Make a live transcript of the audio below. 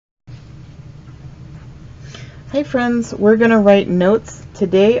Hi friends, we're going to write notes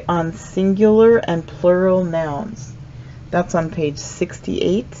today on singular and plural nouns. That's on page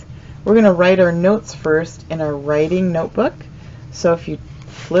 68. We're going to write our notes first in our writing notebook. So if you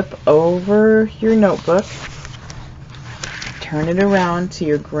flip over your notebook, turn it around to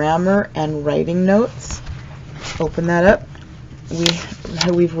your grammar and writing notes, open that up.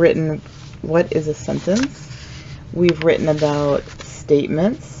 We've written what is a sentence. We've written about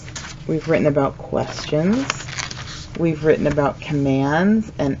statements. We've written about questions. We've written about commands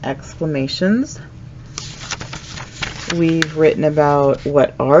and exclamations. We've written about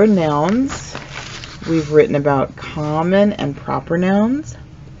what are nouns. We've written about common and proper nouns.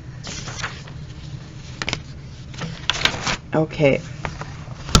 Okay,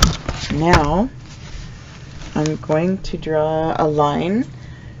 now I'm going to draw a line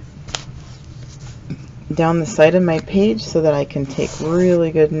down the side of my page so that I can take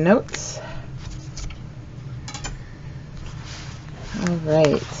really good notes. All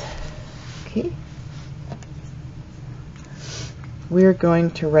right, okay. We're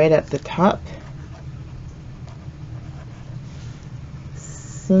going to write at the top,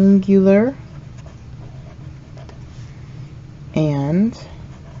 singular and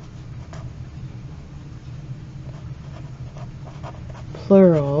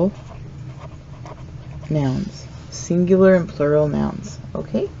plural nouns. Singular and plural nouns,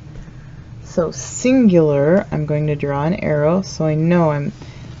 okay? So singular, I'm going to draw an arrow so I know I'm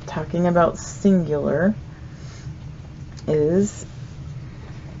talking about singular, is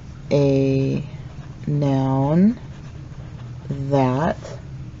a noun that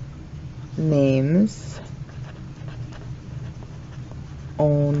names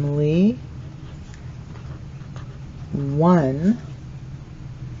only one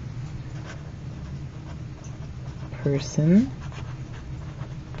person,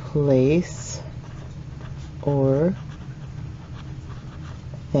 place, or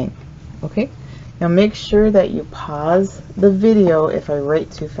thing. Okay? Now make sure that you pause the video if I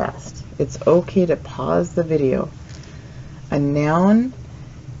write too fast. It's okay to pause the video. A noun,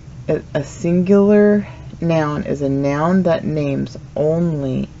 a singular noun is a noun that names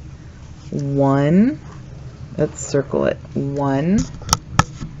only one, let's circle it, one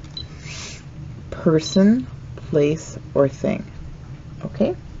person, place, or thing.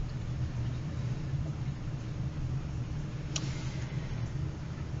 Okay?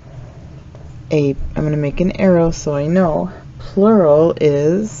 I'm going to make an arrow so I know. Plural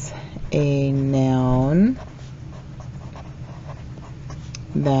is a noun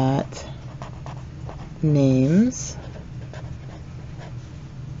that names,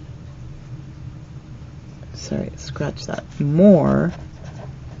 scratch that, more,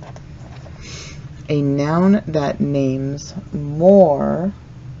 a noun that names more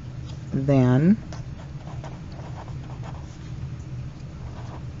than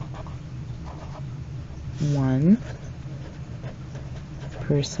one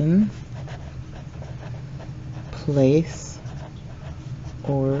person, place,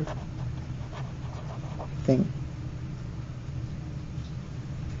 or thing.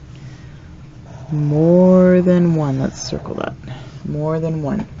 More than one, let's circle that. More than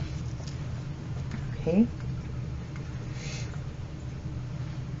one. Okay.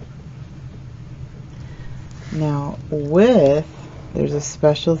 Now there's a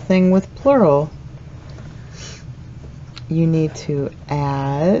special thing with plural. You need to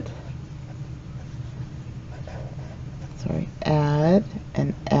add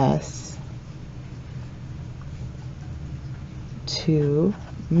an S to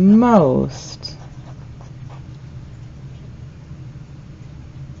most.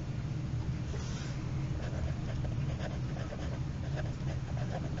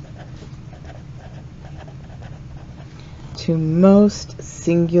 To most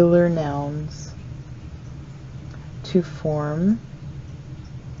singular nouns to form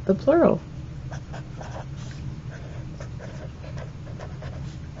the plural.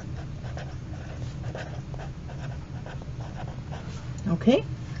 Okay?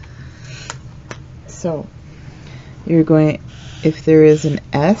 So, you're going, if there is an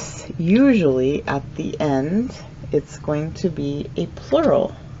S, usually at the end, it's going to be a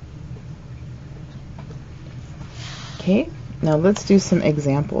plural. Okay? Now let's do some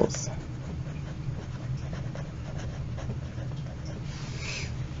examples.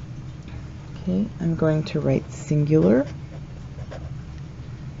 Okay, I'm going to write singular.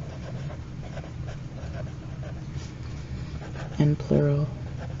 And plural.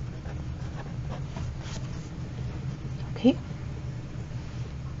 Okay.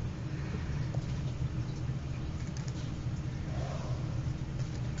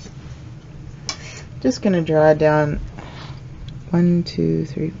 Just going to draw down 1, 2,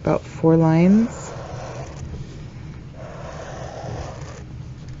 3, about 4 lines.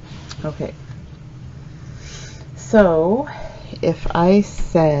 Okay. So, if I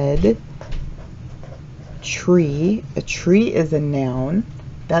said tree, a tree is a noun.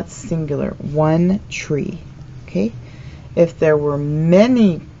 That's singular. One tree. Okay? If there were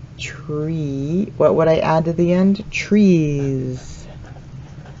many what would I add to the end? Trees.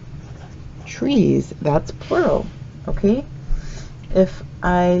 Trees. That's plural. Okay? If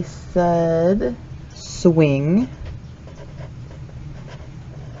I said swing,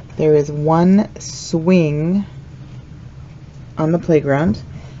 there is one swing on the playground,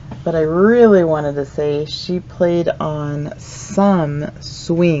 but I really wanted to say she played on some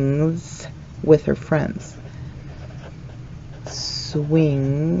swings with her friends.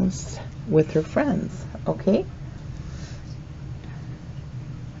 Swings with her friends. Okay?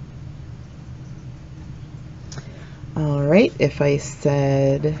 All right, if I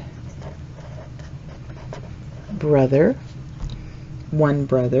said brother, one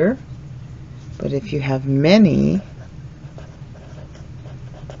brother, but if you have many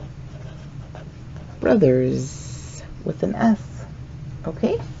brothers with an S.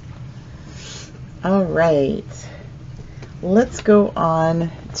 Okay? All right. Let's go on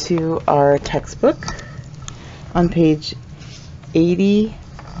to our textbook on page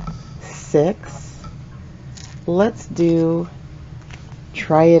 86. Let's do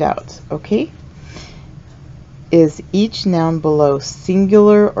try it out, okay? Is each noun below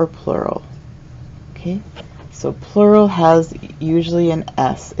singular or plural? Okay, so plural has usually an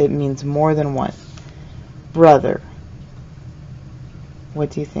S. It means more than one. Brother.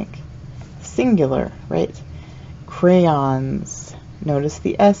 What do you think? Singular, right? Crayons. Notice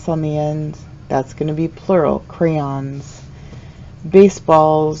the S on the end. That's going to be plural. Crayons.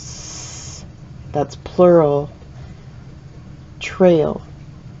 Baseballs. That's plural. Trail.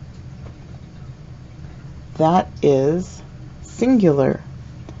 That is singular.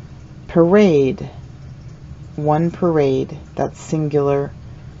 Parade. One parade. That's singular.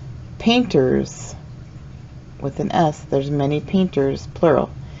 Painters. With an S. There's many painters. Plural.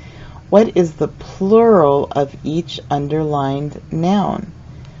 What is the plural of each underlined noun?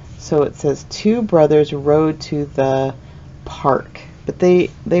 So it says 2 brothers rode to the park. But they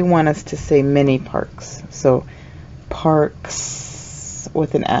want us to say many parks. So parks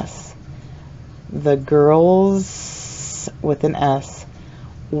with an S. The girls with an S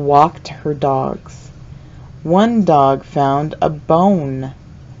walked her dogs. One dog found a bone.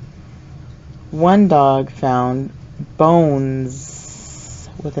 One dog found bones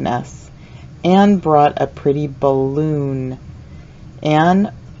with an S. Anne brought a pretty balloon.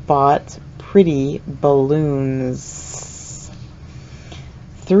 Anne bought pretty balloons.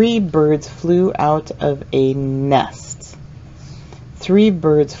 3 birds flew out of a nest. 3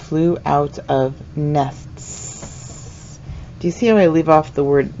 birds flew out of nests. Do you see how I leave off the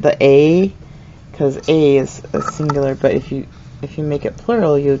word, the A? Because A is a singular, but if you make it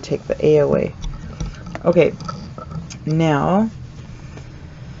plural, you take the A away. Okay, now,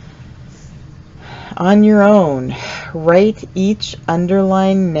 on your own, write each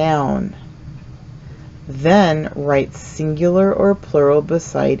underlined noun. Then write singular or plural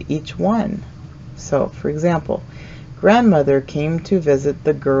beside each one. So, for example, grandmother came to visit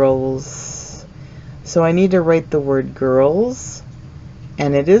the girls. So I need to write the word girls,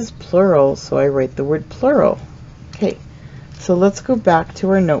 and it is plural, so I write the word plural. Okay, so let's go back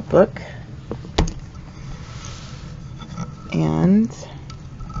to our notebook. And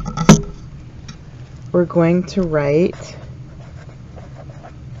we're going to write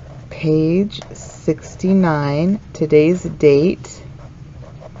page 69, today's date.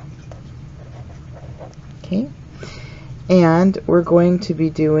 Okay. And we're going to be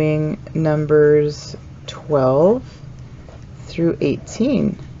doing numbers 12 through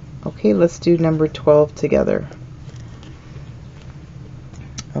 18. Okay, let's do number 12 together.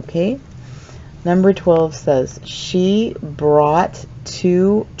 Okay. Number 12 says, she brought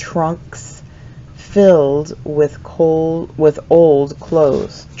 2 trunks filled with old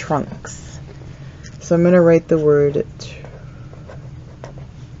clothes. Trunks. So I'm going to write the word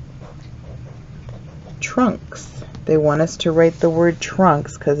trunks. They want us to write the word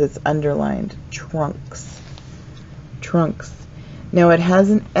trunks because it's underlined. Trunks. Trunks. Now it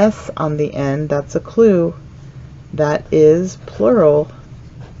has an S on the end. That's a clue. That is plural.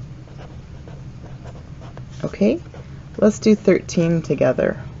 Okay, let's do 13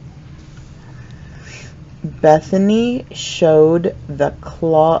 together. Bethany showed the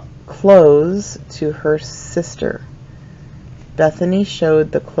clothes to her sister. Bethany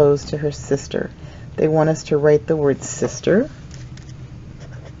showed the clothes to her sister. They want us to write the word sister.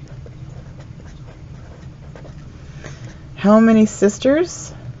 How many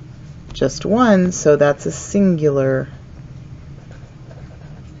sisters? Just one, so that's a singular.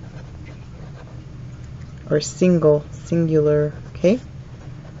 Or singular, okay?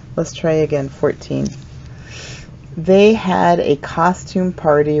 Let's try again, 14. They had a costume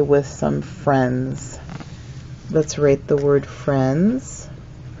party with some friends. Let's write the word friends.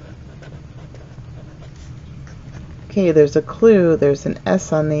 Okay, there's a clue. There's an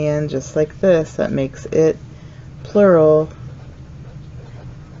S on the end, just like this. That makes it plural.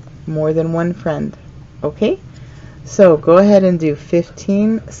 More than one friend. Okay? So go ahead and do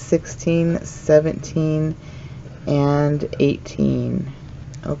 15, 16, 17, and 18.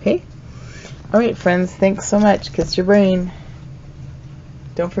 Okay? Alright, friends. Thanks so much. Kiss your brain.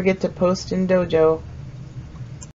 Don't forget to post in Dojo.